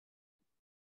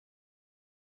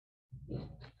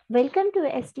Welcome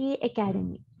to STA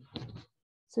Academy.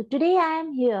 So today I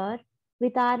am here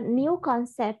with our new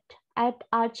concept at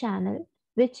our channel,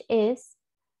 which is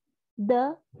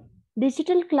the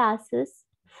digital classes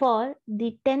for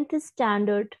the 10th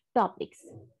standard topics.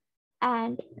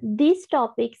 And these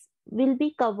topics will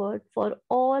be covered for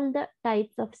all the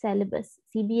types of syllabus,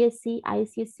 CBSE,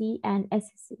 ICSE and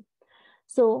SSC.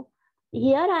 So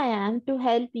here I am to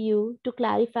help you to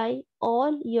clarify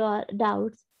all your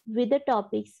doubts with the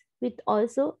topics with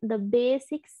also the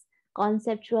basics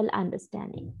conceptual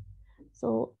understanding.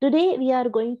 So today we are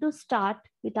going to start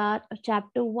with our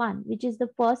chapter 1, which is the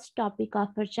first topic of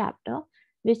our chapter,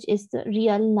 which is the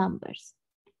real numbers.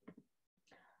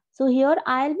 So here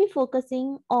I'll be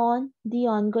focusing on the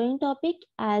ongoing topic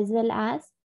as well as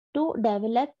to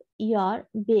develop your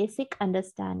basic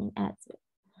understanding as well.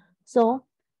 So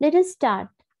let us start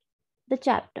the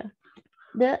chapter,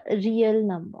 the real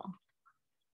number.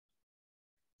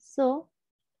 So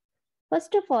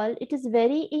first of all, it is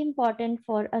very important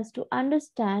for us to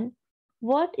understand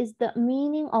what is the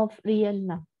meaning of real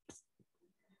numbers.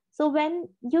 So when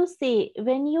you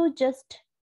just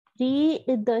read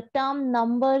the term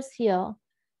numbers here,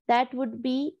 that would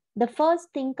be the first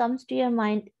thing comes to your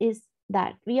mind is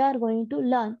that we are going to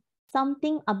learn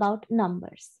something about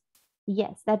numbers.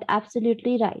 Yes, that's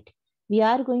absolutely right. We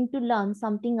are going to learn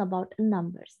something about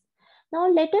numbers. Now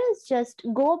let us just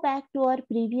go back to our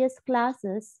previous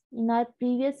classes. In our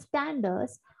previous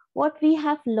standards, what we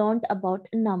have learned about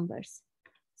numbers,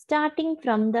 starting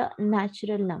from the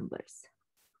natural numbers.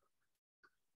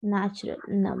 Natural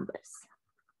numbers.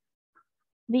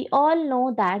 We all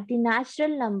know that the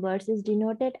natural numbers is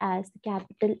denoted as the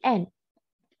capital N,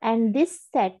 and this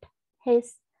set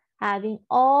is having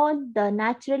all the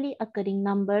naturally occurring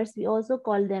numbers. We also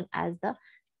call them as the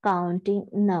counting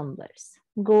numbers.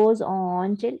 Goes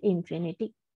on till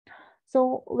infinity.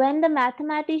 So when the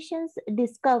mathematicians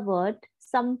discovered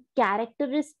some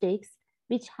characteristics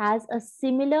which has a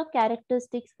similar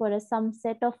characteristics for some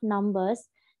set of numbers,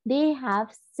 they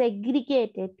have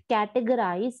segregated,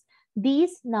 categorized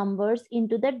these numbers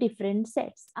into the different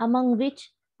sets, among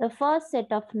which the first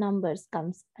set of numbers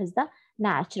comes as the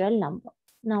natural number.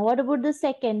 Now what about the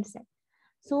second set?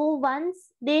 So once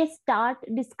they start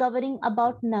discovering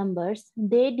about numbers,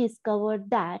 they discovered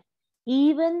that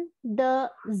even the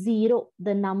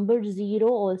number zero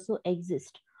also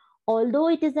exists. Although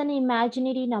it is an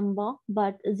imaginary number,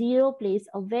 but zero plays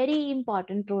a very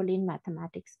important role in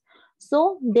mathematics.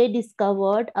 So they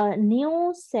discovered a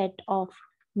new set of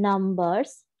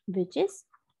numbers, which is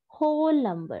whole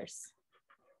numbers.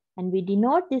 And we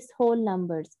denote these whole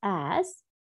numbers as,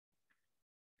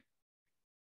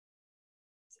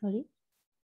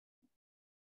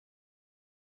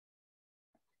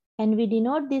 and we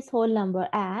denote this whole number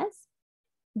as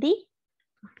the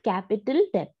capital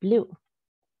W.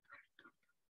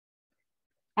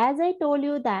 As I told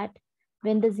you that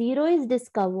when the zero is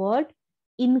discovered,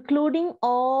 including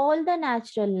all the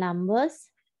natural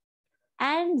numbers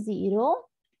and zero,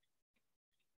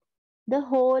 the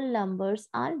whole numbers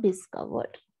are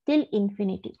discovered till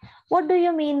infinity. What do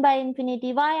you mean by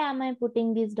infinity? Why am I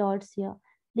putting these dots here?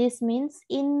 This means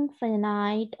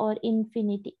infinite or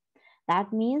infinity.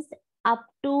 That means up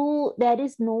to there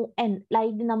is no end,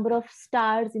 like the number of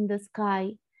stars in the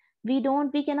sky. We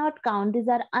cannot count. These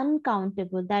are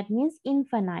uncountable. That means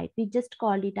infinite. We just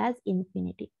call it as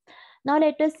infinity. Now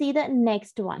let us see the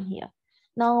next one here.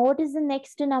 Now what is the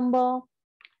next number?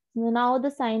 Now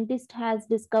the scientist has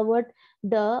discovered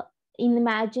the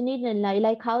imaginary,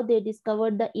 like how they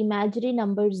discovered the imaginary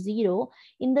number zero.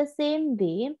 In the same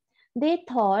way, they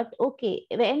thought, okay,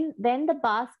 when the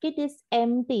basket is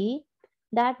empty,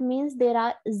 that means there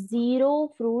are zero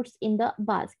fruits in the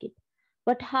basket.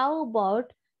 But how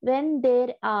about when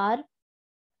there has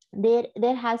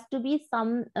to be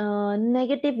some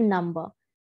negative number?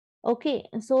 Okay,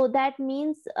 so that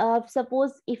means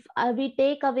suppose if we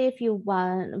take away, if you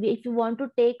want to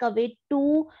take away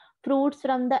 2 fruits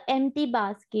from the empty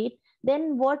basket,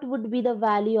 then what would be the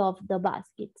value of the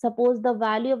basket? Suppose the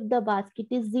value of the basket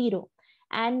is 0,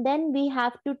 and then we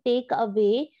have to take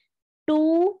away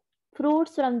 2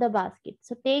 fruits from the basket.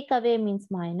 So take away means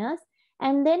minus,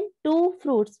 and then 2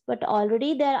 fruits, but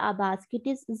already there a basket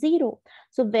is 0.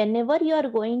 So whenever you are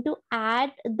going to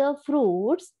add the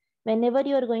fruits, whenever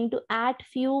you are going to add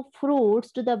few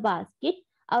fruits to the basket,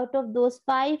 out of those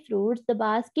 5 fruits, the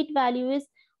basket value is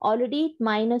already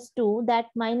 -2. That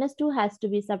 -2 has to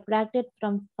be subtracted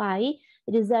from 5,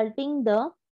 resulting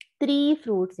the 3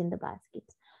 fruits in the basket.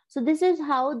 So this is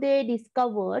how they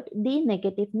discovered the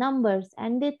negative numbers,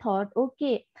 and they thought,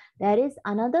 okay, there is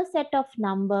another set of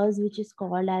numbers which is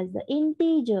called as the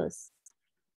integers,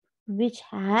 which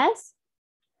has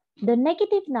the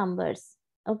negative numbers.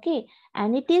 Okay,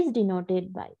 and it is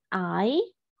denoted by I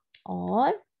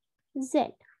or Z.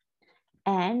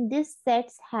 And these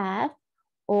sets have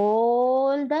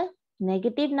all the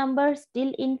negative numbers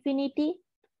till infinity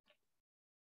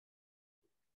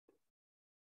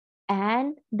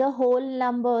and the whole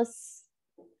numbers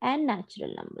and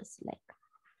natural numbers like.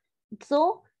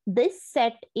 So this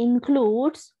set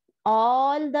includes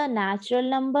all the natural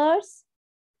numbers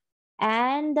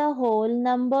and the whole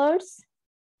numbers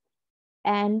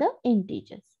and the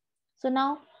integers. So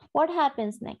now what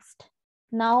happens next?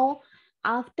 Now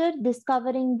after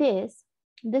discovering this,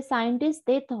 the scientists,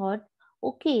 they thought,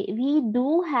 okay, we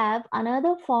do have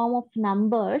another form of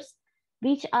numbers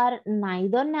which are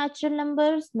neither natural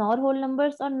numbers nor whole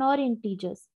numbers or nor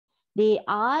integers. They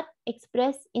are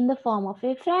expressed in the form of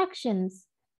a fractions,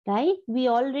 right? We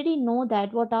already know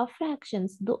that what are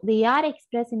fractions. They are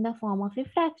expressed in the form of a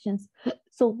fractions.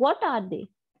 So what are they?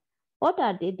 What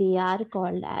are they? They are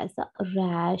called as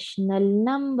rational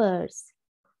numbers.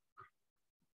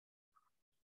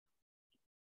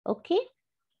 Okay.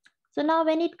 So now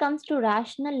when it comes to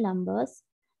rational numbers,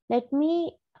 let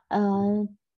me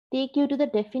take you to the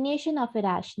definition of a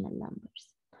rational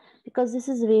numbers, because this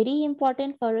is very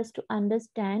important for us to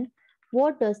understand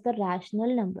what does the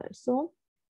rational number. So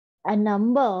a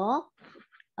number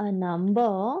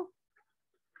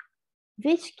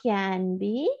which can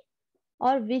be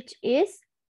or which is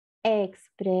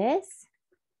expressed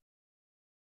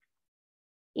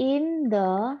in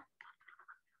the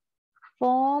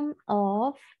form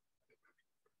of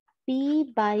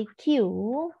P by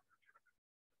Q,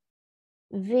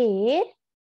 where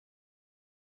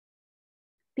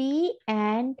P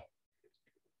and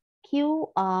Q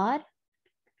are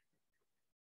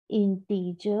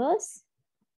integers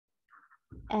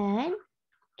and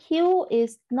Q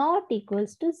is not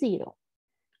equals to 0,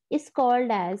 is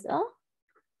called as a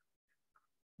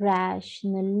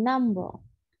rational number.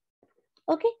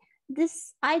 Okay,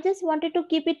 this I just wanted to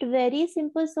keep it very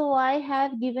simple, so I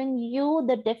have given you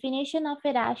the definition of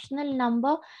a rational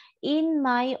number in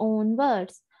my own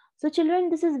words. So children,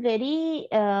 this is very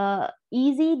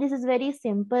easy, this is very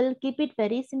simple. Keep it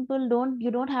very simple.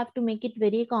 You don't have to make it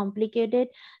very complicated.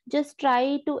 Just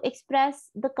try to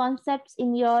express the concepts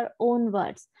in your own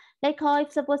words. Like how,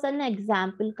 if suppose an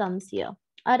example comes here,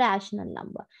 a rational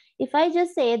number. If I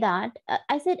just say that,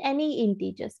 I said any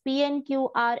integers, P and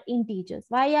Q are integers.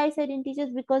 Why I said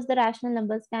integers? Because the rational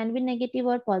numbers can be negative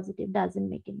or positive, doesn't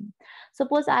make any.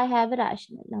 Suppose I have a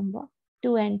rational number,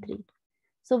 2 and 3.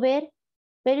 So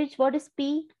what is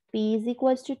P? P is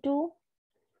equals to 2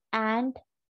 and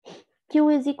Q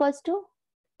is equals to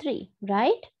 3,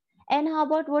 right? And how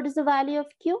about what is the value of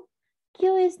Q?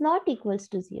 Q is not equals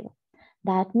to 0.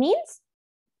 That means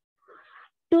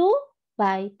 2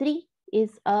 by 3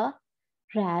 is a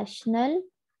rational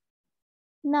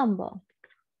number.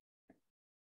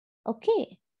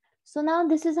 Okay, so now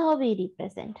this is how we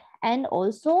represent. And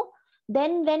also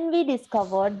then when we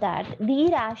discovered that the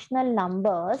rational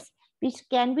numbers which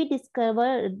can be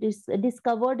discovered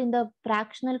in the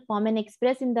fractional form and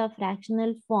expressed in the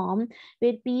fractional form,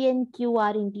 where P and Q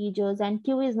are integers and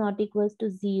Q is not equals to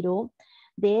 0,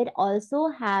 they're also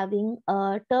having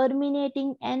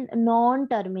terminating and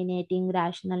non-terminating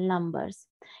rational numbers.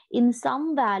 In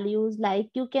some values,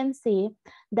 like you can say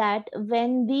that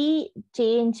when we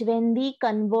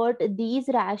convert these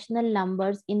rational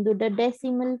numbers into the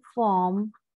decimal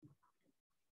form,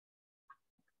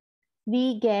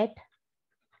 we get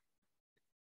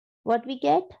what we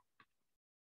get?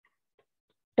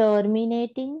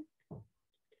 Terminating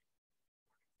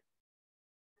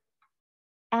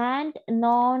and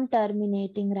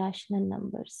non-terminating rational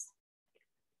numbers.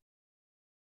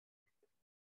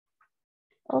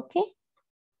 Okay.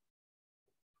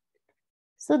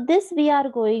 So this we are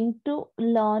going to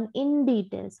learn in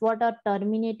details. What are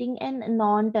terminating and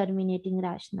non-terminating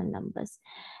rational numbers?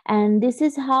 And this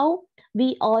is how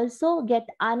we also get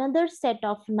another set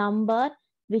of number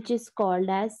which is called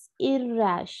as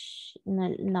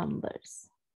irrational numbers.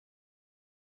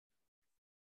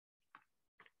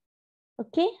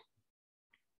 Okay.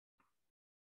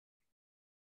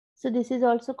 So this is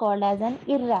also called as an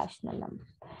irrational number.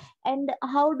 And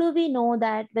how do we know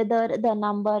that whether the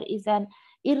number is an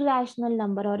irrational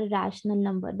number or a rational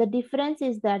number? The difference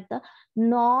is that the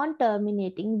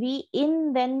non-terminating,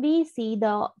 when we see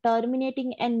the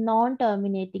terminating and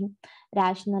non-terminating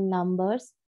rational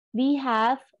numbers, we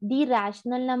have the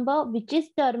rational number which is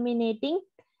terminating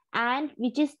and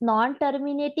which is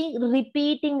non-terminating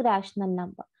repeating rational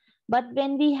number. But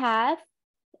when we have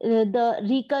the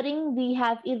recurring, we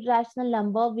have irrational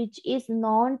number which is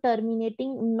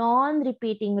non-terminating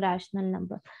non-repeating rational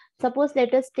number. Suppose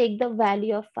let us take the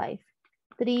value of 5,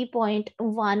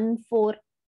 3.14,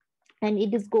 and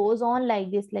it is goes on like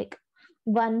this, like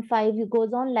 1 5, it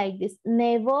goes on like this.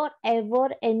 Never ever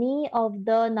any of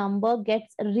the number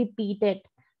gets repeated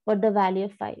for the value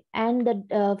of 5, and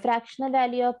the fractional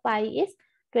value of pi is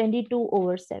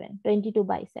 22/7,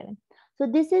 22/7. So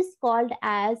this is called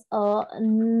as a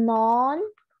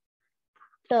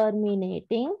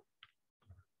non-terminating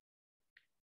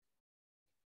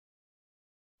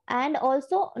and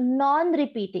also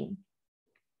non-repeating,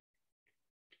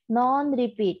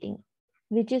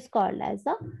 which is called as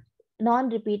a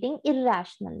non-repeating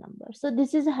irrational number. So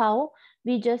this is how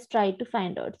we just try to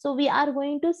find out. So we are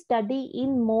going to study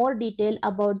in more detail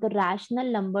about the rational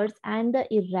numbers and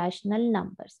the irrational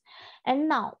numbers. And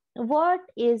now, what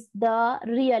is the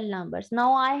real numbers?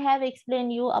 Now I have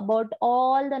explained you about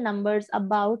all the numbers,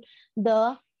 about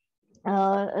the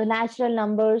natural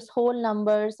numbers, whole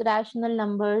numbers, rational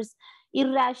numbers,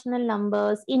 irrational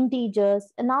numbers,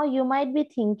 integers. Now you might be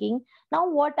thinking, now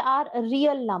what are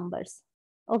real numbers?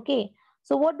 Okay,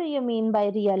 so what do you mean by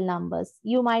real numbers?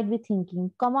 You might be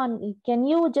thinking, come on, can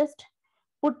you just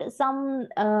put some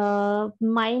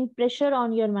mind pressure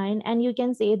on your mind and you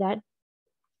can say that.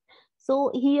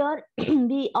 So here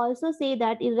we also say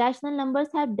that irrational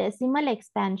numbers have decimal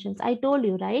expansions. I told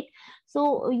you, right?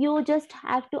 So you just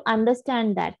have to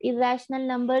understand that irrational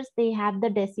numbers, they have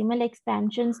the decimal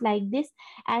expansions like this,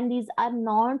 and these are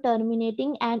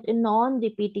non-terminating and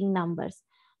non-repeating numbers.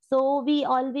 So we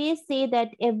always say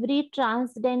that every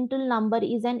transcendental number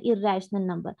is an irrational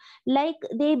number. Like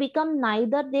they become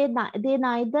they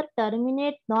neither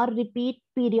terminate nor repeat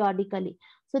periodically.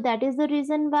 So that is the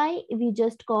reason why we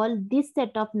just call this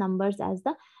set of numbers as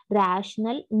the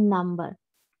rational number.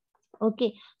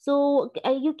 Okay, so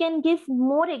you can give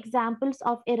more examples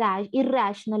of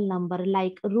irrational number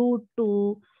like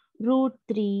 √2,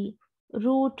 √3,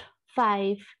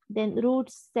 √5, then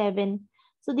 √7.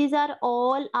 So these are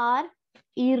all are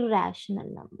irrational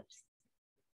numbers.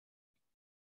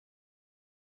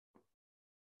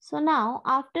 So now,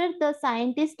 after the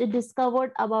scientists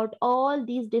discovered about all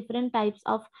these different types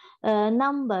of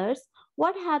numbers,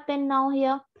 what happened now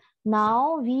here?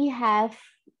 Now we have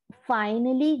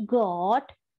finally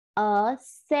got a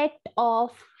set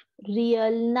of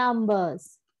real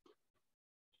numbers.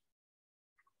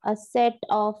 A set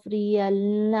of real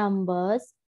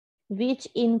numbers which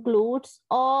includes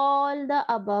all the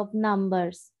above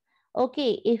numbers.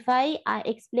 Okay, if I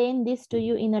explain this to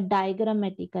you in a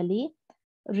diagrammatically,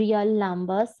 real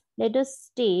numbers. Let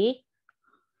us take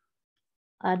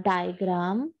a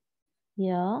diagram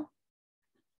here.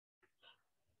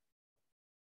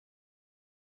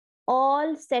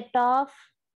 All set of,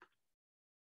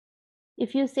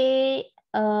 if you say,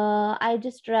 I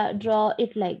just draw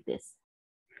it like this.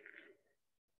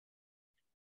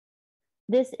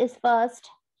 This is first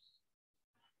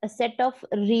a set of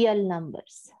real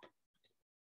numbers.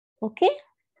 Okay?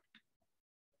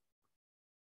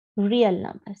 Real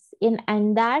numbers.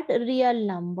 And that real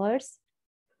numbers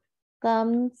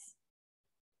comes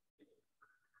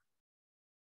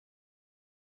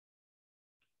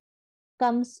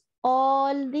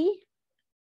all the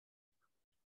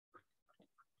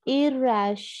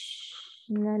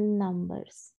irrational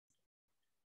numbers.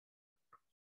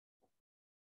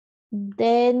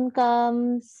 Then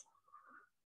comes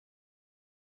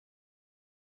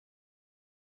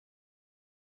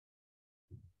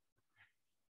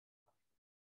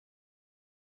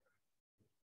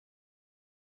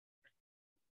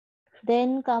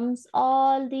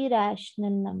all the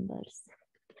rational numbers.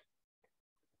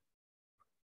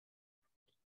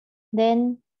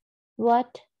 Then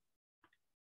what?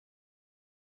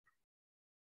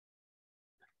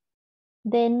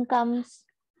 Then comes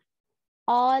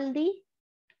all the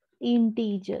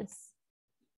integers.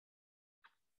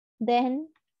 Then,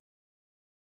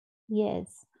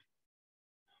 yes,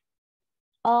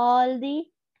 all the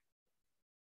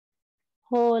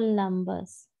whole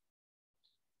numbers.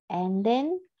 And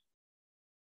then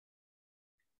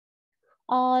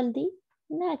all the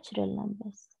natural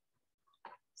numbers.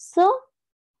 So,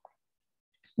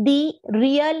 the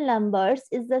real numbers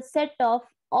is the set of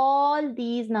all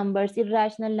these numbers: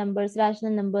 irrational numbers,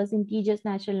 rational numbers, integers,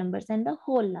 natural numbers, and the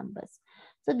whole numbers.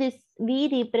 So this, we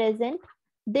represent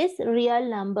this real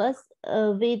numbers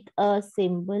with a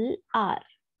symbol R.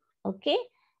 Okay.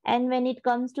 And when it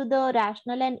comes to the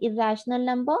rational and irrational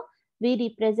number, we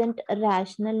represent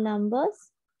rational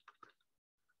numbers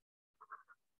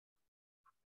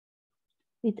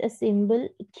with a symbol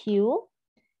Q,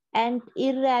 and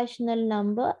irrational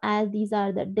number, as these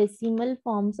are the decimal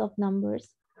forms of numbers,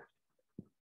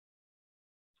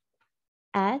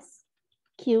 as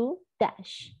Q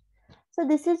dash. So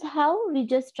this is how we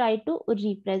just try to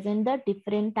represent the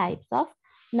different types of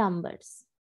numbers.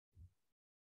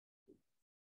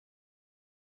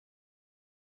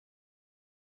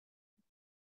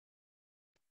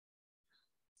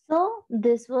 So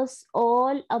this was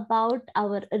all about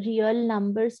our real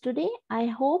numbers today. I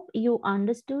hope you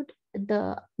understood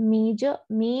the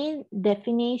main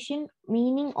definition,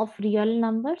 meaning of real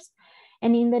numbers.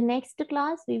 And in the next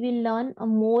class, we will learn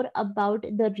more about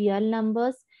the real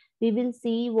numbers. We will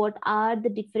see what are the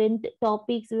different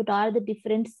topics, what are the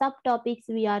different subtopics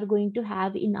we are going to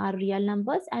have in our real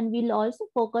numbers. And we'll also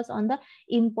focus on the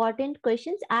important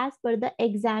questions as per the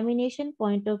examination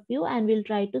point of view, and we'll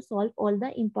try to solve all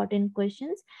the important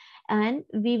questions. And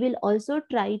we will also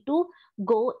try to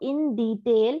go in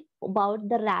detail about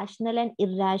the rational and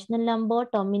irrational number,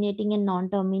 terminating and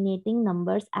non-terminating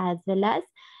numbers as well as,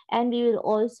 and we will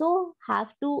also have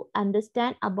to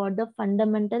understand about the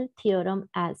fundamental theorem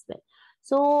as well.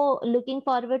 So looking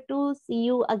forward to see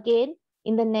you again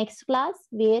in the next class,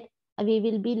 where we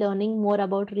will be learning more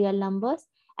about real numbers,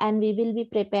 and we will be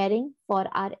preparing for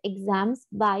our exams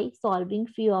by solving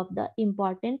few of the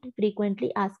important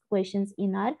frequently asked questions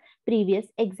in our previous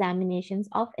examinations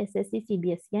of SSC,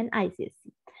 CBSE and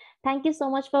ICSE. Thank you so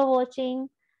much for watching.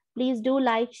 Please do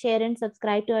like, share and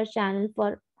subscribe to our channel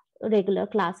for regular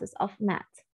classes of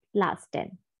maths class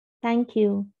 10. Thank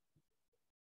you.